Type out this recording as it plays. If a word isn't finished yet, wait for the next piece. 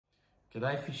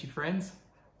G'day fishy friends,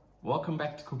 welcome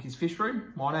back to Cookie's Fish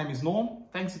Room. My name is Norm.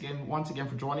 Thanks once again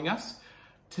for joining us.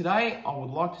 Today I would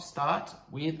like to start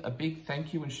with a big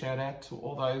thank you and shout out to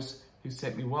all those who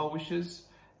sent me well wishes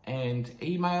and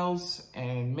emails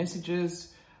and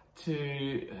messages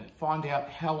to find out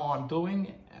how I'm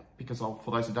doing, because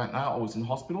for those who don't know, I was in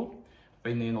hospital,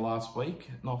 been there in the last week,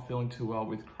 not feeling too well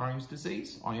with Crohn's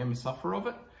disease. I am a sufferer of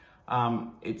it.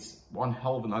 It's one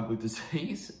hell of an ugly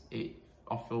disease.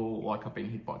 I feel like I've been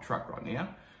hit by a truck right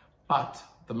now, but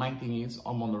the main thing is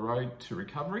I'm on the road to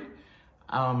recovery,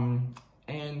 and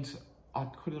I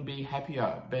couldn't be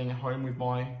happier being home with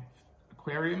my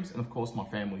aquariums and of course my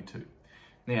family too.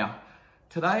 Now,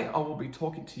 today I will be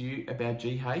talking to you about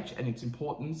GH and its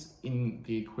importance in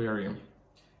the aquarium.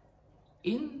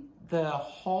 In the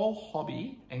whole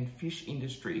hobby and fish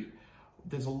industry,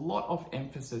 there's a lot of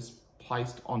emphasis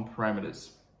placed on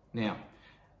parameters. Now,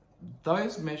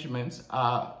 those measurements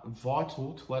are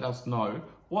vital to let us know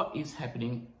what is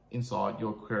happening inside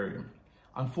your aquarium.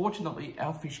 Unfortunately,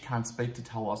 our fish can't speak to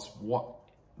tell us what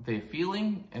they're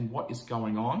feeling and what is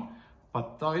going on,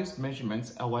 but those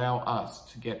measurements allow us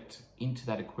to get into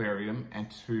that aquarium and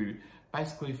to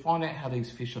basically find out how these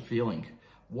fish are feeling,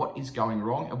 what is going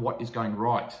wrong and what is going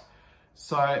right.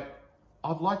 So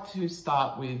I'd like to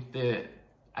start with the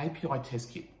API test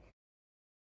kit.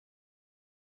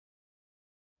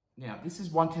 Now, this is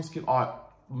one test kit,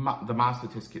 the master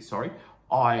test kit, sorry,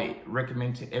 I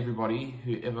recommend to everybody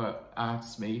who ever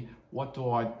asks me, what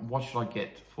should I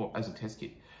get as a test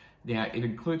kit? Now, it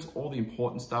includes all the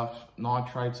important stuff,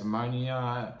 nitrates,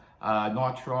 ammonia,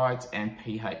 nitrites, and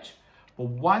pH. But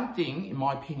one thing, in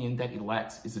my opinion, that it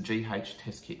lacks is a GH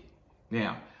test kit.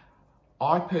 Now,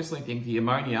 I personally think the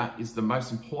ammonia is the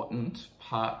most important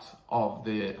part of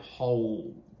the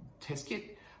whole test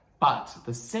kit. But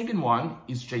the second one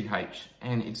is GH,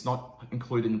 and it's not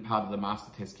included in part of the master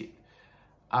test kit.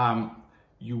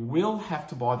 You will have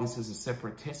to buy this as a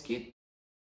separate test kit.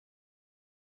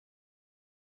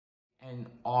 And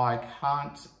I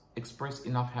can't express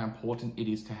enough how important it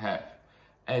is to have.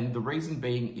 And the reason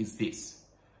being is this.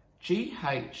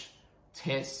 GH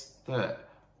tests the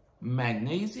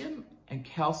magnesium and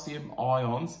calcium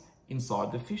ions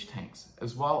inside the fish tanks,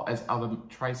 as well as other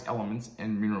trace elements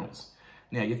and minerals.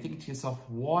 Now, you're thinking to yourself,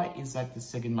 why is that the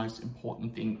second most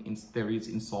important thing there is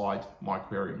inside my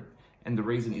aquarium? And the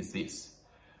reason is this.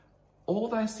 All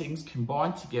those things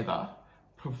combined together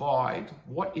provide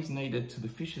what is needed to the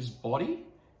fish's body,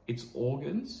 its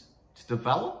organs, to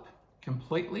develop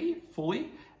completely,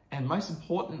 fully, and most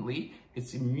importantly,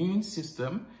 its immune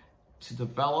system to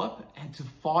develop and to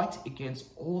fight against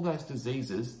all those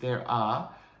diseases there are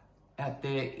out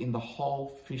there in the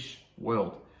whole fish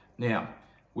world. Now,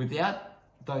 without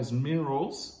those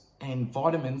minerals and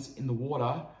vitamins in the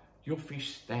water, your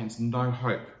fish stands no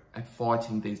hope at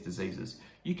fighting these diseases.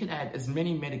 You can add as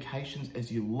many medications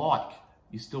as you like,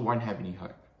 you still won't have any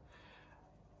hope.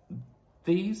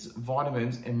 These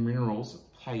vitamins and minerals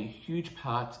play a huge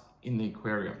part in the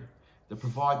aquarium. They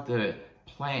provide the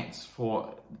plants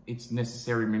for its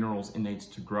necessary minerals it needs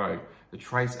to grow, the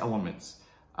trace elements,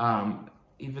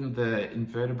 even the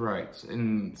invertebrates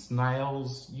and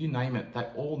snails, you name it, they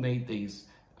all need these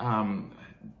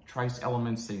trace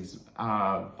elements, these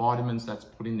vitamins that's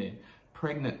put in there.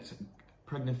 Pregnant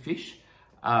fish,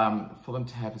 for them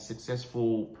to have a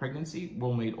successful pregnancy,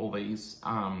 will need all these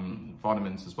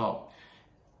vitamins as well.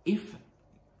 If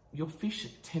your fish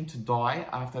tend to die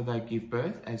after they give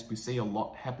birth, as we see a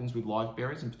lot happens with live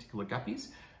bearers, in particular guppies,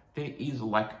 there is a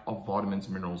lack of vitamins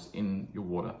and minerals in your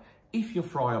water. If your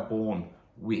fry are born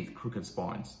with crooked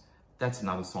spines, that's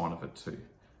another sign of it too.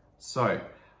 So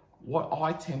what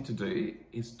I tend to do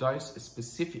is dose a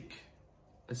specific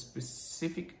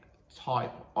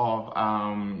type of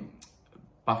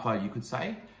buffer, you could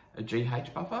say, a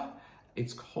GH buffer.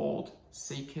 It's called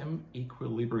Seachem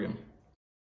Equilibrium.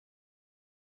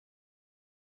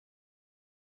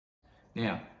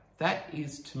 Now, that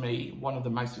is to me one of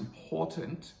the most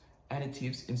important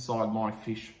additives inside my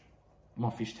fish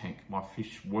tank, my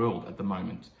fish world at the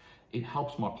moment. It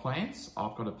helps my plants.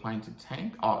 I've got a planted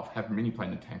tank. I have many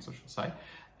planted tanks, I should say.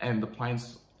 And the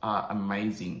plants are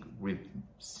amazing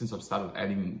since I've started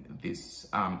adding this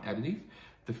additive.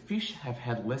 The fish have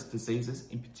had less diseases,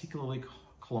 in particularly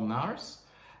columnaris.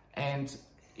 And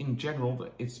in general,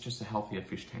 it's just a healthier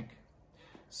fish tank.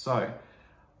 So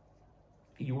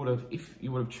if you would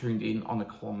have tuned in on the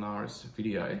columnaris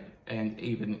video, and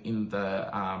even in the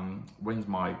when's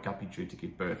my guppy due to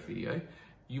give birth video,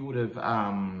 you would have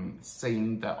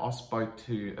seen that I spoke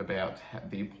to about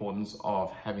the importance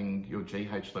of having your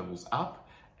GH levels up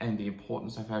and the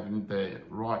importance of having the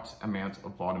right amount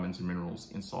of vitamins and minerals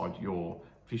inside your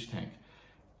fish tank.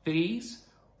 This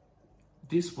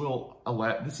is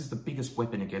the biggest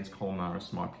weapon against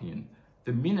columnaris, in my opinion.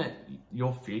 The minute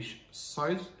your fish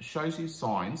shows you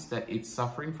signs that it's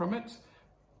suffering from it,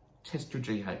 test your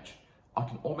GH. I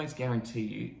can almost guarantee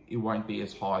you it won't be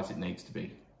as high as it needs to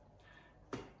be.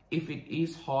 If it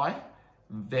is high,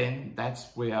 then that's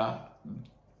where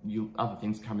other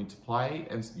things come into play,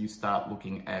 and you start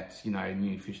looking at,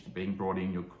 new fish being brought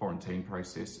in, your quarantine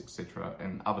process, etc.,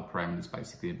 and other parameters.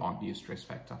 Basically, it might be a stress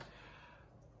factor.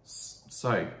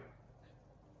 So,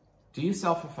 do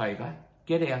yourself a favor,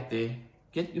 get out there,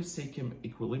 get your cecum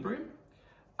equilibrium,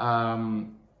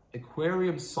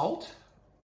 aquarium salt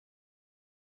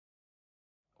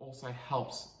also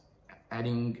helps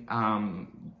adding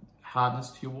hardness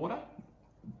to your water,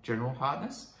 general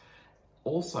hardness.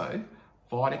 Also,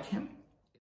 Vitachem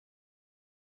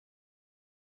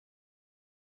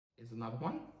is another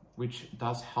one, which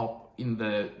does help in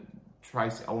the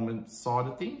trace element side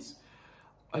of things.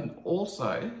 And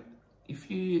also,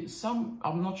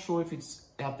 I'm not sure if it's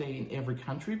out there in every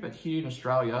country, but here in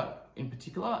Australia in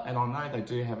particular, and I know they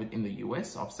do have it in the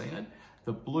US, I've seen it,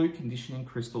 the blue conditioning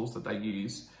crystals that they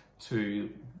use to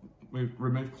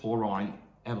remove chlorine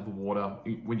out of the water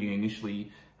when you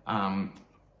initially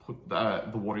put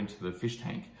the water into the fish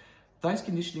tank. Those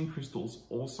conditioning crystals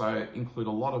also include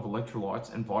a lot of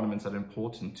electrolytes and vitamins that are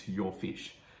important to your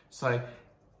fish. So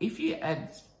if you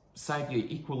add, say,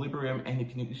 the equilibrium and the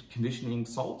conditioning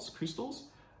salts crystals,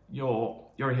 you're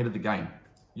ahead of the game.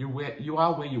 You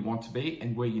are where you want to be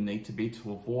and where you need to be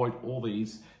to avoid all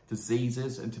these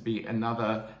diseases and to be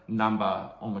another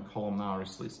number on the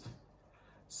columnaris list.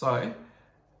 So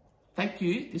thank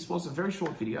you. This was a very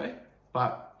short video,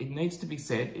 but it needs to be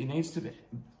said. You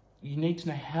need to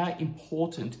know how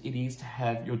important it is to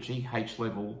have your GH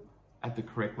level at the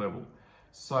correct level.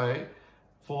 So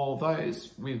for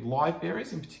those with live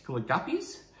bearers, in particular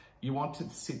guppies, you want it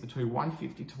to sit between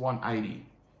 150 to 180.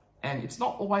 And it's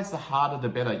not always the harder the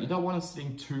better. You don't want it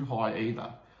sitting too high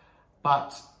either.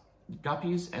 But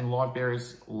guppies and live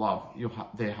bearers love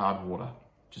their hard water.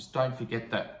 Just don't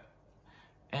forget that.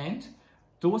 And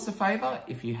do us a favor,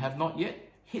 if you have not yet,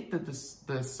 hit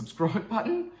the subscribe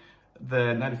button,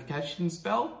 the notifications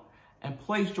bell, and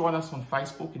please join us on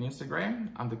Facebook and Instagram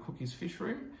under Cookies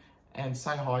Fishroom, and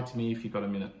say hi to me if you've got a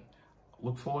minute.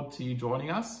 Look forward to you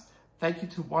joining us. Thank you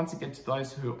once again to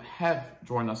those who have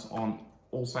joined us on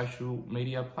all social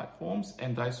media platforms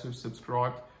and those who have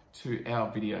subscribed to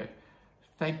our video.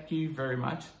 Thank you very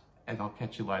much, and I'll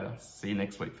catch you later. See you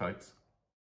next week, folks.